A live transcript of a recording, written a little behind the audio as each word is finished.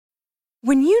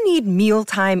When you need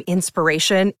mealtime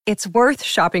inspiration, it's worth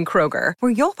shopping Kroger,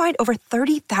 where you'll find over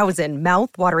 30,000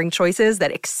 mouth-watering choices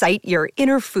that excite your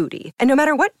inner foodie. And no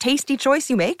matter what tasty choice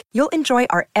you make, you'll enjoy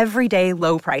our everyday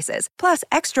low prices, plus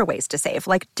extra ways to save,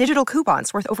 like digital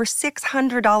coupons worth over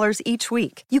 $600 each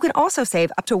week. You can also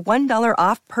save up to $1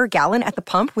 off per gallon at the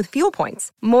pump with fuel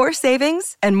points. More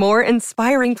savings and more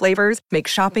inspiring flavors make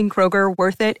shopping Kroger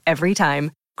worth it every time.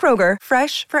 Kroger,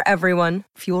 fresh for everyone.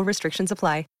 Fuel restrictions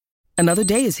apply. Another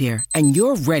day is here, and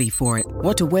you're ready for it.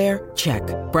 What to wear? Check.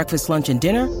 Breakfast, lunch, and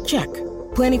dinner? Check.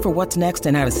 Planning for what's next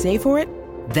and how to save for it?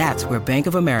 That's where Bank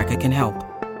of America can help.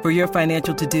 For your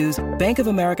financial to-dos, Bank of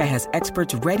America has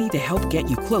experts ready to help get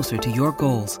you closer to your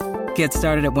goals. Get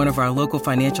started at one of our local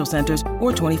financial centers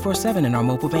or 24/7 in our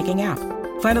mobile banking app.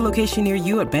 Find a location near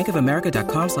you at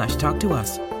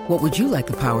bankofamerica.com/talktous. What would you like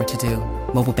the power to do?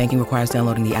 Mobile banking requires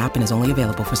downloading the app and is only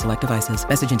available for select devices.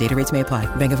 Message and data rates may apply.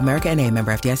 Bank of America N.A.,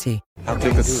 member FDIC. I'll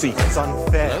take a seat. It's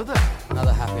unfair. Hello there.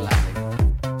 Another happy landing.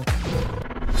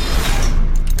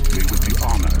 We would be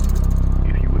honored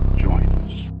if you would join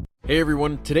us. Hey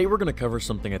everyone, today we're going to cover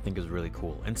something I think is really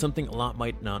cool, and something a lot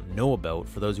might not know about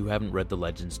for those who haven't read the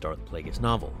Legends Darth Plagueis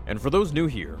novel. And for those new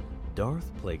here,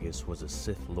 Darth Plagueis was a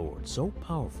Sith Lord, so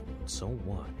powerful and so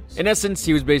wise. In essence,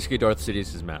 he was basically Darth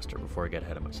Sidious's master, before I get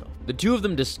ahead of myself. The two of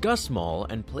them discuss Maul,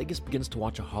 and Plagueis begins to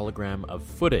watch a hologram of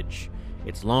footage.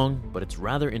 It's long, but it's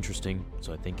rather interesting,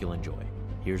 so I think you'll enjoy.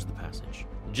 Here's the passage.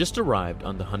 Just arrived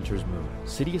on the Hunter's Moon,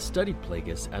 Sidious studied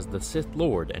Plagueis as the Sith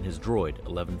Lord, and his droid,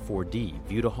 11-4D,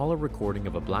 viewed a holo recording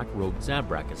of a black-robed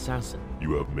Zabrak assassin.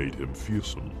 You have made him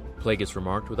fearsome, Plagueis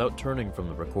remarked without turning from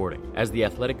the recording, as the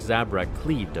athletic Zabrak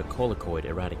cleaved a colicoid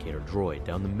eradicator droid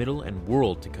down the middle and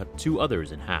whirled to cut two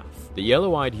others in half. The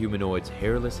yellow-eyed humanoid's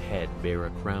hairless head bare a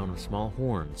crown of small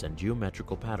horns and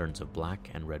geometrical patterns of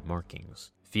black and red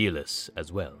markings. Fearless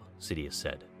as well, Sidious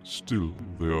said. Still,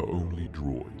 they are only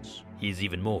droids. He's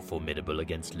even more formidable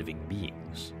against living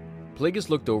beings. Plagueis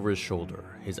looked over his shoulder,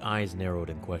 his eyes narrowed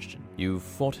in question. You've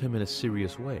fought him in a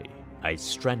serious way. I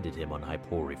stranded him on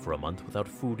Hypori for a month without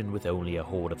food and with only a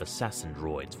horde of assassin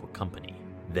droids for company.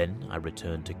 Then I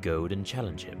returned to goad and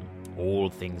challenge him. All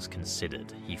things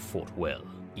considered, he fought well,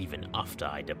 even after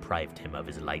I deprived him of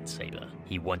his lightsaber.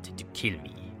 He wanted to kill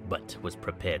me, but was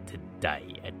prepared to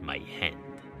die at my hand.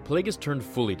 Plagueis turned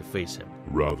fully to face him.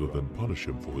 Rather than punish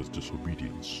him for his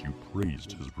disobedience, you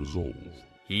praised his resolve.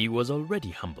 He was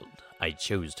already humbled. I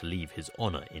chose to leave his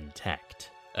honor intact.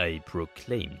 I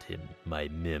proclaimed him my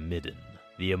myrmidon,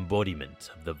 the embodiment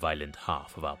of the violent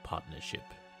half of our partnership.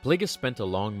 Plagueis spent a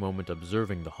long moment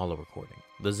observing the holo recording.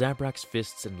 The Zabrak's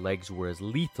fists and legs were as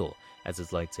lethal as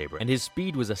his lightsaber, and his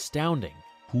speed was astounding.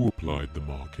 Who applied the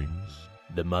markings?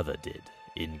 The mother did,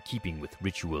 in keeping with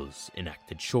rituals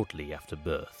enacted shortly after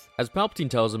birth. As Palpatine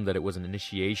tells him that it was an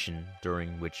initiation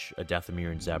during which a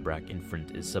Dathomirian Zabrak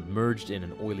infant is submerged in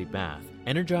an oily bath,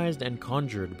 energized and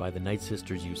conjured by the Night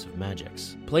Sister's use of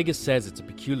magics. Plagueis says it's a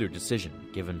peculiar decision,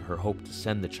 given her hope to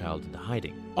send the child into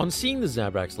hiding. On seeing the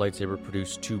Zabrak's lightsaber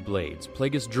produce two blades,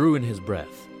 Plagueis drew in his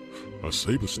breath. A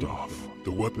saber staff,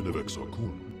 the weapon of Exar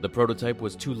Kun. The prototype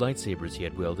was two lightsabers he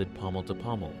had wielded pommel to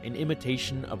pommel, in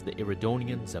imitation of the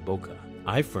Iridonian Zaboka.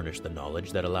 I furnished the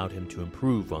knowledge that allowed him to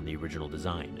improve on the original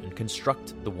design and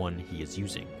construct the one he is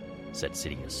using, said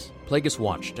Sidious. Plagueis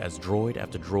watched as droid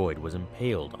after droid was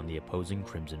impaled on the opposing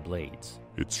crimson blades.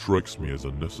 It strikes me as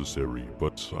unnecessary,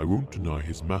 but I won't deny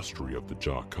his mastery of the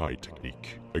Jar-Kai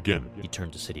technique. Again, He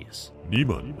turned to Sidious.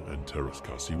 Niemann and Teras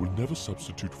Kasi will never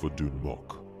substitute for Dun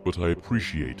Mok, but I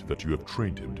appreciate that you have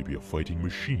trained him to be a fighting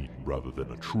machine rather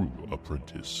than a true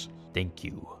apprentice. Thank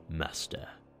you, Master.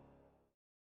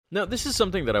 Now, this is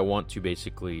something that I want to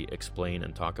basically explain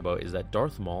and talk about, is that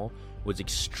Darth Maul was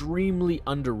extremely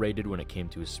underrated when it came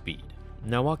to his speed.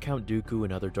 Now, while Count Dooku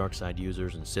and other dark side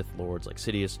users and Sith Lords like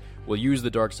Sidious will use the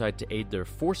dark side to aid their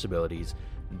Force abilities,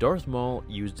 Darth Maul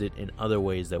used it in other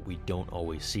ways that we don't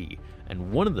always see,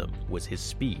 and one of them was his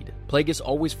speed. Plagueis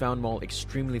always found Maul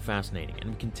extremely fascinating, and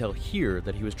we can tell here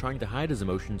that he was trying to hide his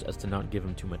emotions as to not give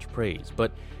him too much praise,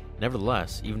 but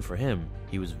nevertheless, even for him,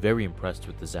 he was very impressed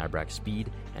with the Zabrak's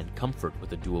speed and comfort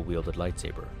with a dual-wielded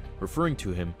lightsaber, referring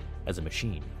to him as a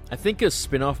machine. I think a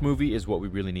spin-off movie is what we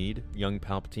really need, young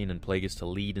Palpatine and Plagueis to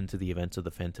lead into the events of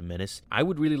The Phantom Menace. I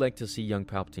would really like to see young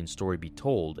Palpatine's story be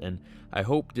told, and I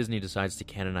hope Disney decides to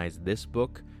canonize this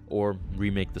book or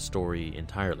remake the story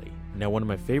entirely. Now, one of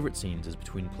my favorite scenes is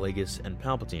between Plagueis and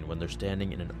Palpatine when they're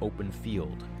standing in an open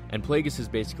field, and Plagueis is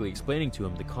basically explaining to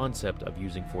him the concept of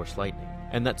using Force Lightning,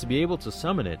 and that to be able to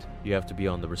summon it, you have to be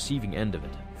on the receiving end of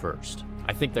it first.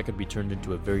 I think that could be turned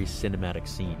into a very cinematic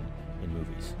scene, in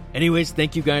movies. Anyways,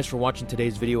 thank you guys for watching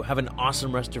today's video. Have an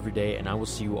awesome rest of your day, and I will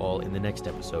see you all in the next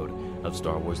episode of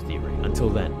Star Wars Theory. Until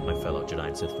then, my fellow Jedi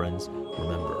and Sith friends,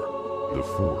 remember, The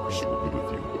Force will be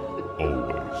with you,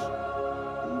 always.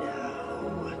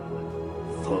 Now,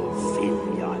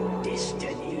 fulfill your destiny.